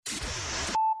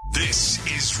This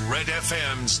is Red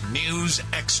FM's News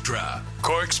Extra,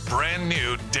 Cork's brand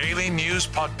new daily news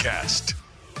podcast.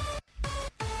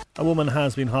 A woman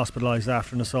has been hospitalised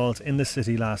after an assault in the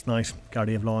city last night.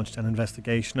 Gardaí have launched an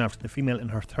investigation after the female in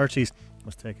her 30s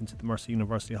was taken to the Mercy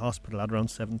University Hospital at around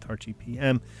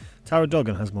 7:30pm. Tara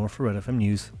Duggan has more for Red FM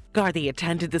News. Gardaí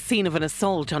attended the scene of an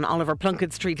assault on Oliver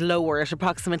Plunkett Street Lower at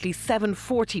approximately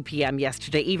 7:40pm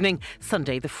yesterday evening,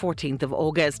 Sunday the 14th of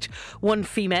August. One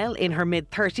female in her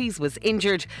mid-30s was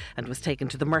injured and was taken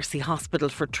to the Mercy Hospital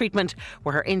for treatment,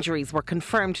 where her injuries were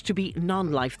confirmed to be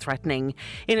non-life-threatening.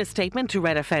 In a statement to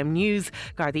Red FM News,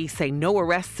 Gardaí say no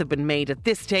arrests have been made at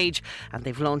this stage and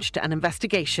they've launched an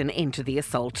investigation into the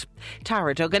assault.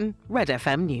 Tara Duggan, Red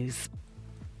FM News.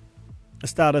 A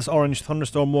status orange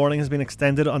thunderstorm warning has been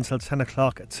extended until 10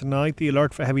 o'clock tonight. The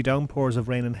alert for heavy downpours of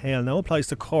rain and hail now applies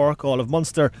to Cork, all of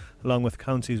Munster, along with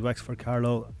counties Wexford,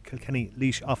 Carlow, Kilkenny,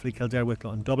 Laois, Offaly, Kildare,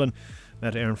 Wicklow and Dublin.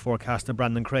 Met Éireann forecaster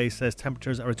Brandon Cray says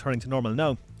temperatures are returning to normal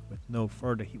now, with no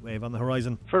further heatwave on the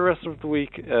horizon. For the rest of the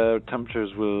week,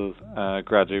 temperatures will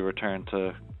gradually return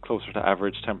to closer to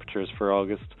average temperatures for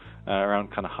August,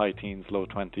 around kind of high teens, low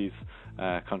 20s.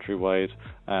 Countrywide,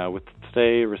 with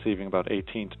today receiving about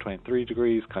 18 to 23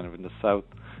 degrees kind of in the south,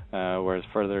 whereas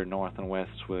further north and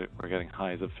west we're getting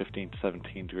highs of 15 to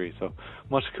 17 degrees, so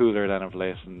much cooler than of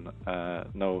late, and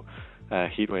no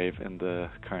heat wave in the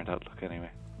current outlook anyway.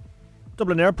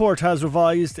 Dublin Airport has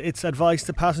revised its advice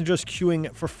to passengers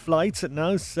queuing for flights. It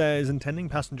now says intending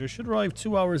passengers should arrive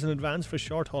 2 hours in advance for a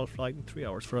short-haul flight and 3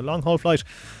 hours for a long-haul flight.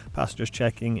 Passengers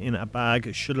checking in a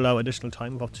bag should allow additional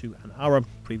time of up to an hour.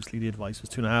 Previously, the advice was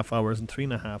 2.5 hours and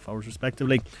 3.5 hours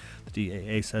respectively. The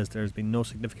DAA says there has been no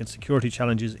significant security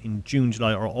challenges in June,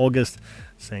 July or August,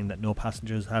 saying that no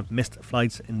passengers have missed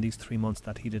flights in these 3 months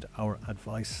that heeded our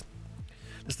advice.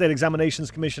 The State Examinations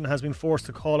Commission has been forced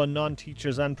to call on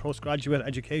non-teachers and postgraduate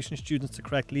education students to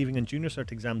correct leaving and junior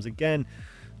cert exams again.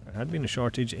 There had been a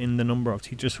shortage in the number of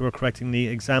teachers who are correcting the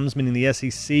exams, meaning the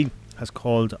SEC has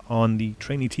called on the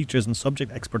trainee teachers and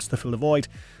subject experts to fill the void.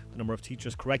 The number of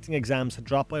teachers correcting exams had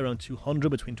dropped by around 200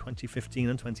 between 2015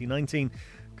 and 2019.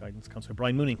 Guidance Councillor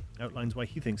Brian Mooney outlines why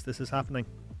he thinks this is happening.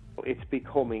 It's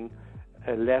becoming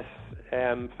less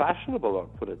fashionable,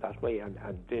 I'll put it that way, and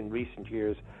in recent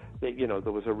years, you know,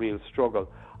 there was a real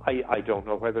struggle. I don't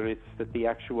know whether it's that the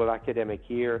actual academic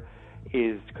year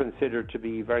is considered to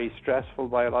be very stressful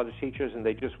by a lot of teachers and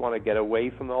they just want to get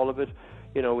away from all of it,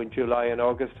 you know, in July and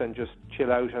August and just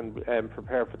chill out and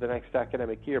prepare for the next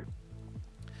academic year.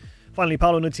 Finally,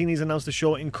 Paolo Nutini's announced a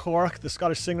show in Cork. The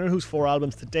Scottish singer, whose 4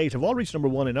 albums to date have all reached number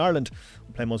 1 in Ireland,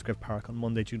 will play Musgrave Park on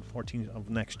Monday, June 14th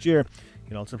of next year.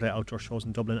 He'll also play outdoor shows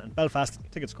in Dublin and Belfast.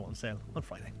 Tickets go on sale on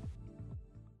Friday.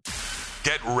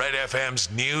 Get Red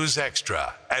FM's News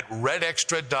Extra at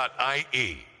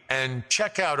redextra.ie and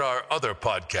check out our other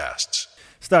podcasts.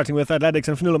 Starting with athletics,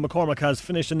 and Fionnuala McCormack has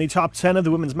finished in the top 10 of the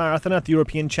women's marathon at the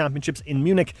European Championships in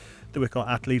Munich. The Wicklow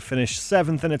athlete finished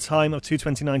 7th in a time of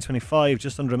 2:29.25,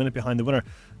 just under a minute behind the winner,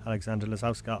 Alexandra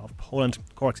Lazowska of Poland.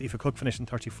 Cork's Aoife Cook finished in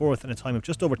 34th in a time of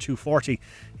just over 2:40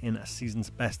 in a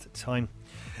season's best time.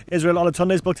 Israel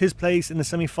Olatunde has booked his place in the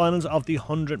semi-finals of the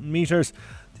 100 metres.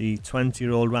 The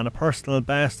 20-year-old ran a personal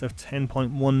best of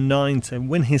 10.19 to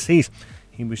win his heat.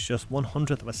 He was just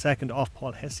 100th of a second off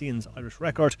Paul Hessian's Irish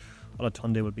record.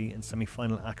 Olatunde will be in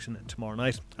semi-final action tomorrow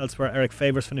night. Elsewhere, Eric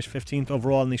Favors finished 15th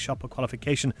overall in the shot put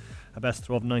qualification, a best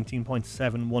throw of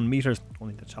 19.71 metres.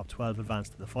 Only the top 12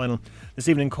 advanced to the final. This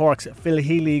evening, Cork's Phil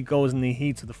Healy goes in the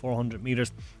heats of the 400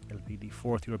 metres. It'll be the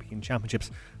 4th European Championships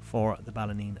for the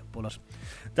Ballyneen Bullet.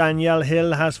 Danielle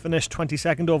Hill has finished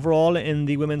 22nd overall in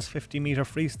the women's 50-metre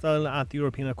freestyle at the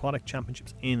European Aquatic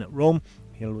Championships in Rome.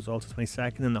 Hill was also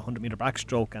 22nd in the 100-metre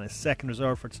backstroke and is second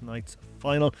reserve for tonight's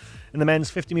final. In the men's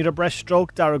 50-metre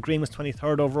breaststroke, Darragh Green was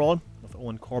 23rd overall, with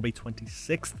Owen Corby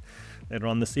 26th. Later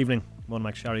on this evening, Mon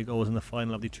McSharry goes in the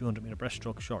final of the 200-metre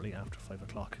breaststroke shortly after 5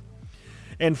 o'clock.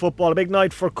 In football, a big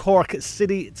night for Cork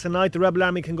City tonight. The Rebel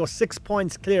Army can go 6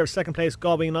 points clear of second place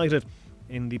Galway United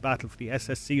in the battle for the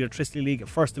SSC Electricity League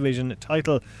First Division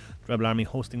title. The Rebel Army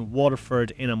hosting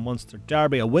Waterford in a Munster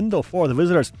derby. A window for the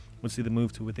visitors would see them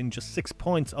move to within just 6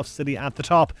 points of City at the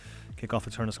top. Kick-off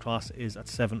at Turner's Cross is at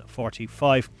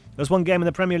 7:45. There's one game in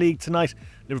the Premier League tonight.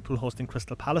 Liverpool hosting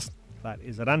Crystal Palace. That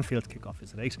is at Anfield. Kick-off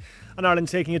is at 8. And Ireland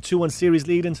taking a 2-1 series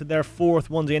lead into their 4th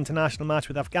one-day international match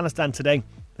with Afghanistan today.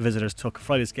 The visitors took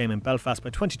Friday's game in Belfast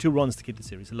by 22 runs to keep the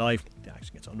series alive. The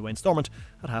action gets underway in Stormont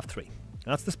at 3:30.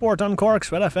 That's the sport on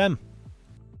Cork's Red FM.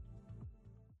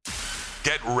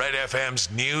 Get Red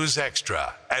FM's News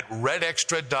Extra at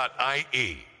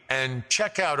redextra.ie and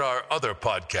check out our other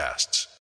podcasts.